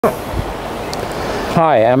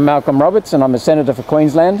Hi, I'm Malcolm Roberts and I'm a Senator for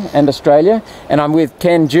Queensland and Australia, and I'm with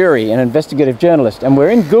Ken Jury, an investigative journalist, and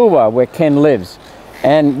we're in Goolwa where Ken lives.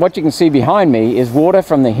 And what you can see behind me is water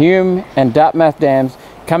from the Hume and Dartmouth dams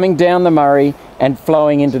coming down the Murray and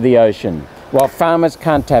flowing into the ocean, while farmers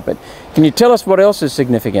can't tap it. Can you tell us what else is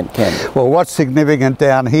significant, Ken? Well, what's significant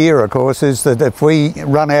down here, of course, is that if we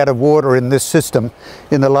run out of water in this system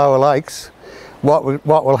in the lower lakes, what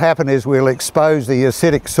will happen is we'll expose the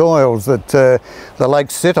acidic soils that the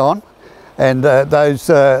lakes sit on, and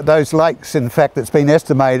those lakes, in fact, it's been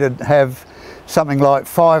estimated, have something like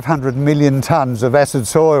 500 million tonnes of acid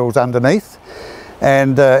soils underneath.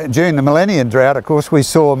 And during the millennium drought, of course, we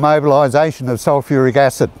saw mobilisation of sulphuric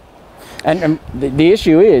acid. And the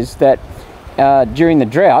issue is that during the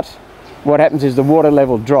drought, what happens is the water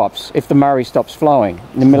level drops if the Murray stops flowing,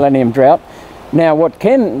 the millennium drought. Now, what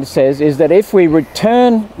Ken says is that if we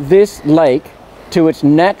return this lake to its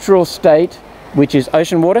natural state, which is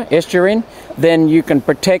ocean water, estuarine, then you can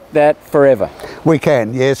protect that forever. We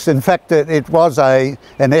can, yes. In fact, it was an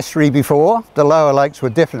estuary before. The lower lakes were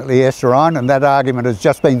definitely estuarine, and that argument has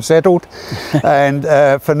just been settled. And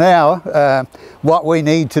for now, what we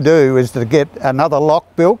need to do is to get another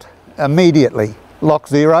lock built immediately, lock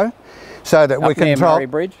 0, so that we can near Murray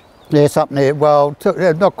Bridge? Yes, up near, well,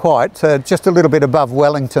 not quite, just a little bit above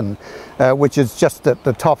Wellington, which is just at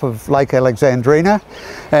the top of Lake Alexandrina.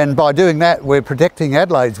 And by doing that, we're protecting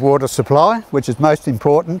Adelaide's water supply, which is most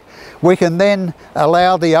important. We can then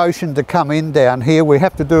allow the ocean to come in down here. We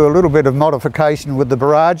have to do a little bit of modification with the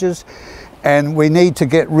barrages, and we need to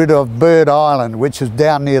get rid of Bird Island, which is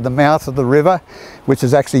down near the mouth of the river, which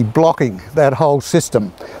is actually blocking that whole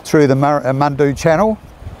system through the Mundu Channel.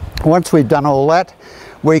 Once we've done all that,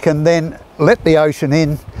 we can then let the ocean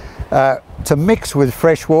in to mix with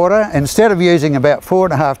fresh water. Instead of using about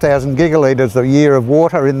 4,500 gigalitres a year of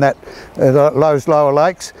water in those lower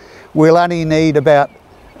lakes, we'll only need about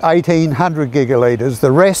 1,800 gigalitres.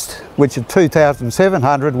 The rest, which is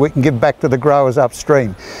 2,700, we can give back to the growers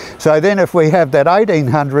upstream. So then if we have that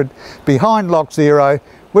 1,800 behind Lock 0,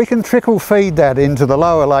 we can trickle feed that into the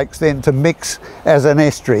lower lakes then to mix as an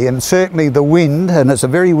estuary. And certainly the wind, and it's a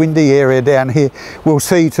very windy area down here, will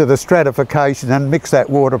see to the stratification and mix that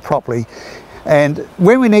water properly. And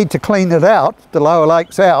when we need to clean it out, the lower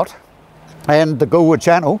lakes out, and the Goolwa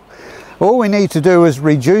Channel, all we need to do is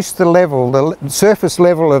reduce the level, the surface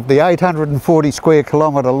level of the 840 square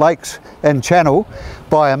kilometre lakes and channel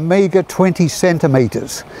by a meagre 20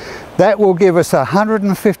 centimetres. That will give us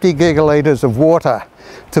 150 gigalitres of water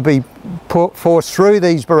to be forced through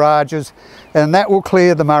these barrages, and that will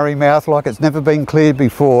clear the Murray mouth like it's never been cleared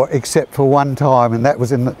before, except for one time, and that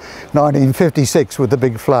was in 1956 with the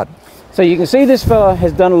big flood. So you can see this fella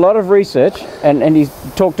has done a lot of research, and he's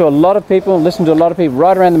talked to a lot of people, listened to a lot of people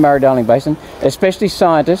right around the Murray-Darling Basin, especially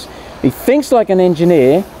scientists. He thinks like an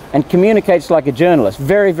engineer and communicates like a journalist.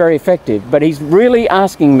 Very, very effective. But he's really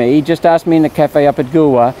asking me, he just asked me in the cafe up at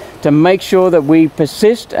Goolwa, to make sure that we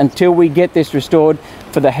persist until we get this restored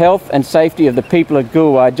for the health and safety of the people at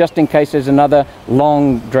Goolwa, just in case there's another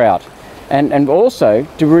long drought. And also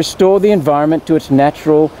to restore the environment to its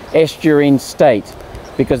natural estuarine state,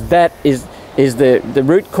 because that is the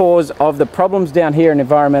root cause of the problems down here, and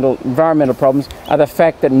environmental problems are the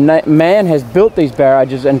fact that man has built these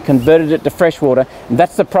barrages and converted it to fresh water, and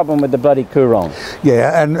that's the problem with the bloody Coorong.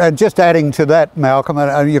 Yeah, and just adding to that, Malcolm,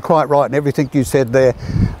 and you're quite right in everything you said there,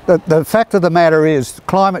 the fact of the matter is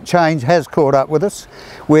climate change has caught up with us.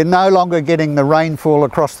 We're no longer getting the rainfall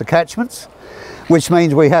across the catchments, which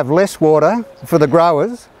means we have less water for the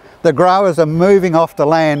growers. The growers are moving off the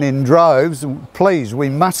land in droves. Please, we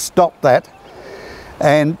must stop that.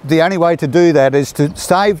 And the only way to do that is to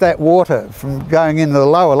save that water from going into the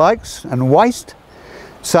lower lakes and waste,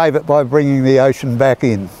 save it by bringing the ocean back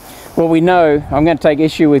in. Well, we know, I'm going to take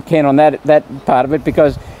issue with Ken on that part of it,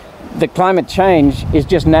 because the climate change is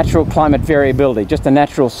just natural climate variability, just a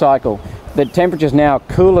natural cycle. The temperatures now are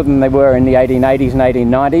cooler than they were in the 1880s and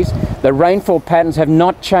 1890s. The rainfall patterns have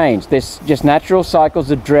not changed. There's just natural cycles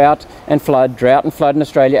of drought and flood in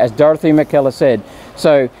Australia, as Dorothy McKellar said.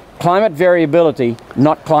 So climate variability,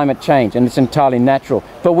 not climate change, and it's entirely natural.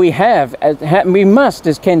 But we must,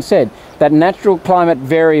 as Ken said, that natural climate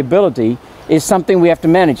variability is something we have to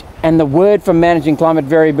manage. And the word for managing climate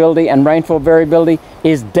variability and rainfall variability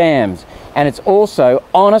is dams. And it's also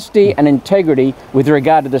honesty and integrity with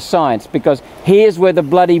regard to the science, because here's where the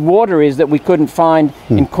bloody water is that we couldn't find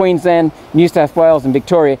in Queensland, New South Wales and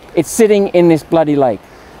Victoria. It's sitting in this bloody lake.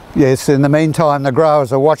 Yes, in the meantime, the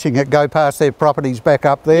growers are watching it go past their properties back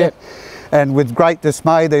up there. Yep. And with great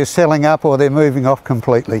dismay, they're selling up or they're moving off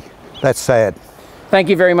completely. That's sad. Thank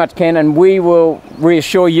you very much, Ken, and we will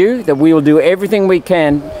reassure you that we will do everything we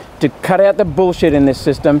can to cut out the bullshit in this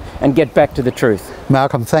system and get back to the truth.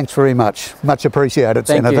 Malcolm, thanks very much. Much appreciated,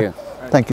 Thank Senator. you.